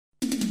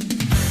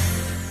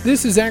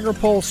This is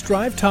AgriPulse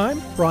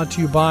DriveTime, brought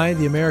to you by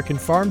the American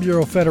Farm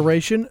Bureau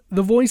Federation,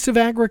 the voice of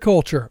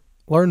agriculture.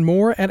 Learn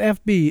more at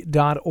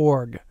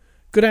fb.org.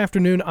 Good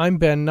afternoon, I'm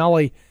Ben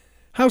Nully.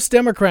 House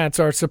Democrats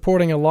are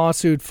supporting a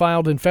lawsuit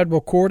filed in federal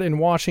court in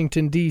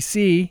Washington,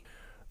 D.C.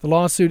 The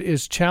lawsuit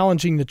is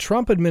challenging the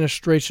Trump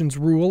administration's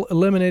rule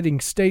eliminating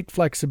state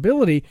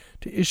flexibility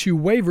to issue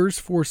waivers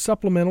for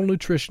Supplemental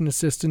Nutrition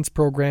Assistance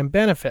Program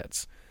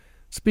benefits.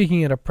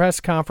 Speaking at a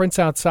press conference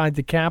outside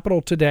the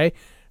Capitol today,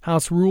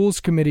 House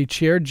Rules Committee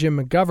Chair Jim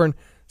McGovern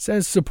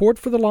says support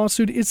for the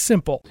lawsuit is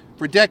simple.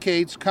 For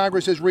decades,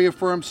 Congress has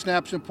reaffirmed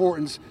SNAP's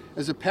importance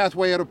as a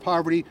pathway out of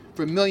poverty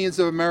for millions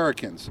of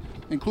Americans,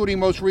 including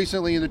most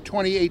recently in the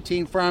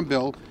 2018 Farm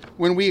Bill,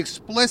 when we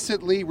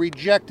explicitly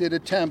rejected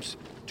attempts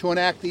to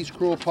enact these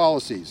cruel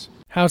policies.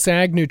 House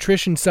Ag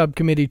Nutrition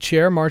Subcommittee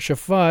Chair Marcia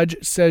Fudge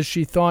says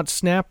she thought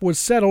SNAP was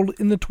settled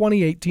in the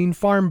 2018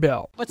 Farm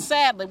Bill. But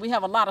sadly, we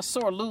have a lot of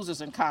sore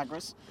losers in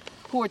Congress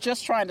who are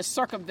just trying to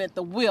circumvent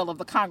the will of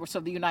the Congress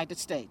of the United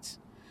States.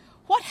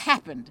 What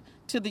happened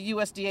to the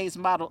USDA's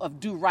model of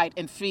do right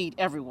and feed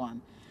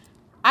everyone?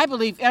 I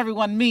believe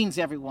everyone means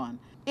everyone.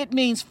 It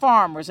means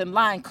farmers and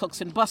line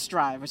cooks and bus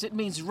drivers. It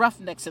means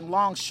roughnecks and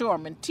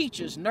longshoremen,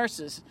 teachers,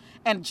 nurses,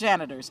 and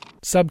janitors.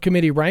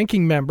 Subcommittee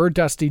ranking member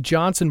Dusty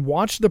Johnson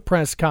watched the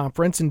press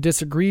conference and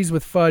disagrees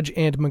with Fudge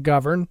and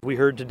McGovern. We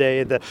heard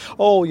today that,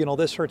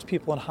 this hurts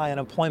people in high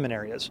unemployment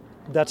areas.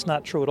 That's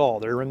not true at all.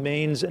 There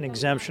remains an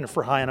exemption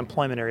for high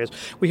unemployment areas.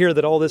 We hear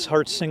that, this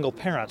hurts single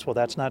parents. Well,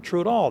 that's not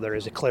true at all. There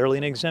is clearly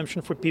an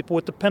exemption for people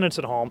with dependents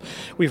at home.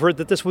 We've heard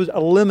that this would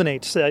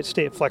eliminate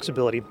state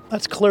flexibility.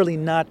 That's clearly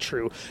not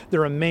true.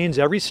 There remains,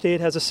 every state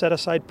has a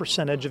set-aside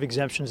percentage of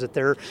exemptions that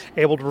they're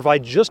able to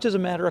provide just as a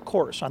matter of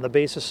course on the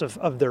basis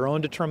of their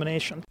own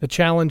determination. The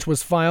challenge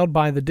was filed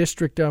by the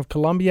District of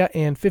Columbia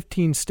and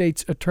 15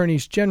 states'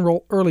 attorneys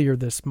general earlier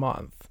this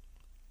month.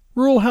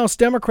 Rural House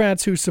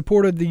Democrats who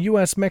supported the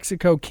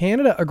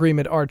US-Mexico-Canada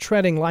agreement are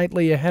treading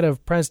lightly ahead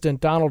of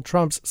President Donald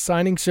Trump's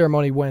signing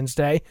ceremony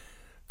Wednesday.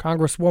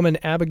 Congresswoman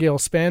Abigail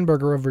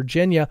Spanberger of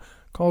Virginia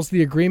calls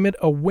the agreement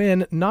a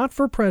win not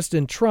for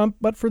President Trump,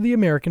 but for the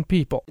American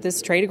people.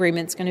 This trade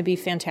agreement is going to be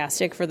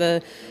fantastic for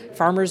the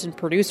farmers and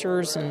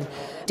producers and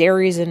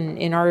dairies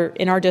in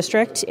our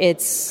district.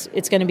 It's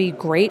going to be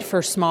great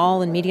for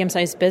small and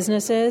medium-sized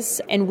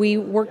businesses, and we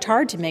worked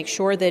hard to make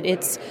sure that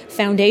it's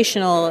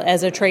foundational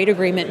as a trade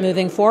agreement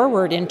moving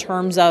forward in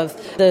terms of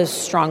the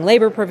strong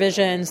labor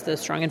provisions, the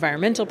strong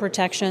environmental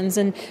protections,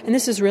 and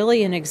this is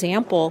really an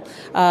example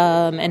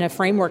and a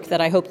framework that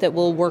I hope that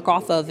we'll work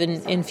off of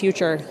in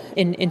future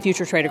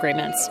trade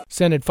agreements.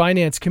 Senate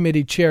Finance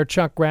Committee Chair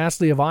Chuck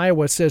Grassley of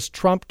Iowa says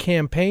Trump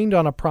campaigned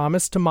on a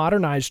promise to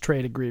modernize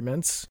trade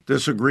agreements.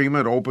 This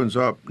agreement opens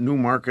up new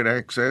market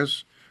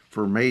access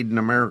for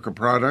made-in-America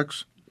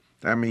products.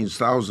 That means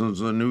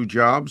thousands of new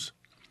jobs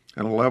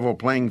and a level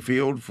playing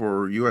field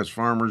for U.S.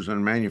 farmers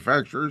and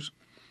manufacturers.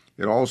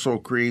 It also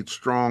creates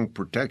strong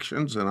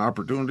protections and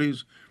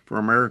opportunities for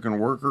American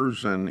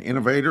workers and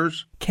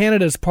innovators.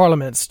 Canada's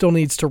parliament still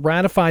needs to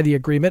ratify the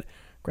agreement.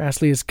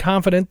 Grassley is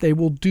confident they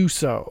will do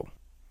so.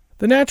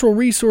 The Natural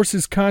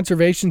Resources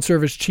Conservation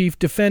Service chief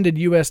defended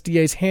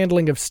USDA's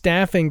handling of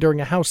staffing during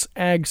a House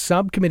Ag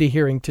Subcommittee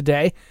hearing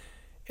today.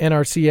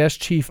 NRCS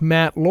Chief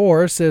Matt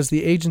Lohr says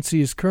the agency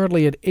is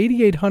currently at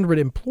 8,800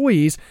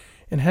 employees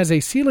and has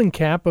a ceiling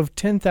cap of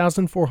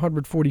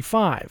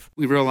 10,445.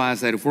 We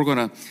realize that if we're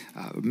going to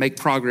make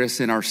progress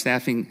in our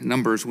staffing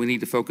numbers, we need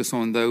to focus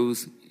on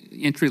those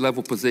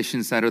entry-level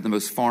positions that are the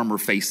most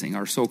farmer-facing,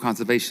 our soil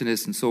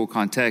conservationists and soil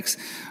contexts,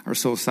 our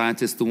soil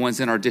scientists, the ones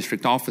in our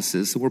district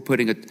offices. So we're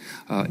putting an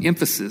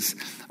emphasis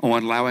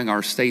on allowing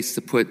our states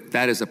to put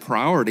that as a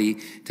priority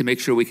to make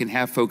sure we can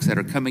have folks that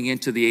are coming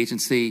into the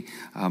agency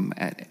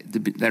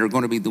that are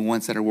going to be the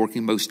ones that are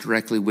working most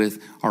directly with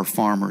our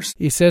farmers.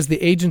 He says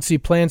the agency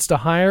plans to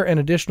hire an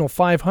additional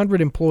 500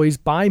 employees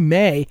by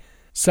May.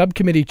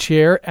 Subcommittee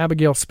Chair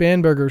Abigail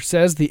Spanberger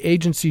says the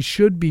agency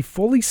should be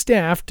fully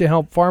staffed to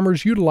help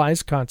farmers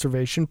utilize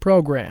conservation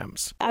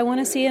programs. I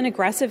want to see an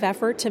aggressive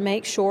effort to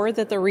make sure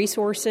that the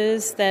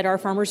resources that our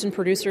farmers and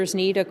producers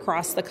need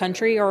across the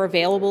country are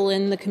available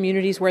in the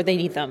communities where they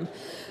need them.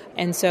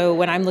 And so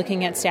when I'm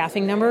looking at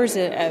staffing numbers,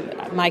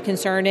 my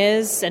concern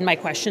is, and my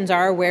questions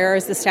are, where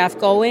is the staff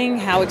going?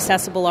 How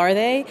accessible are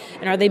they?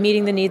 And are they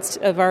meeting the needs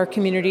of our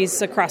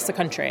communities across the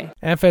country?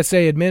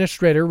 FSA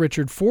Administrator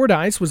Richard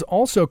Fordyce was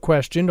also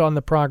questioned on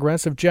the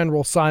progress of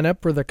general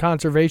sign-up for the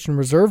Conservation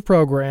Reserve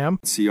Program.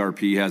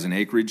 CRP has an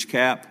acreage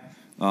cap,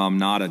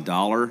 not a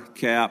dollar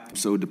cap.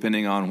 So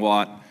depending on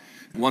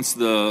once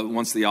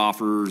the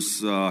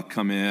offers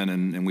come in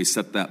and we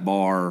set that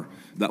bar,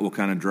 that will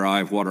kind of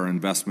drive what our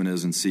investment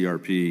is in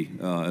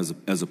CRP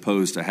as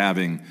opposed to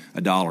having a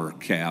dollar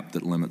cap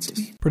that limits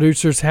us.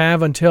 Producers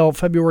have until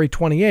February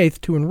 28th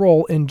to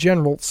enroll in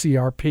general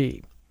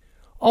CRP.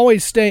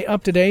 Always stay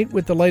up to date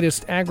with the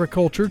latest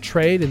agriculture,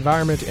 trade,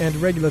 environment, and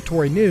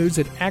regulatory news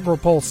at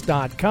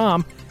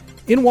agripulse.com.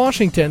 In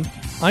Washington,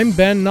 I'm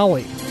Ben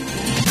Nully.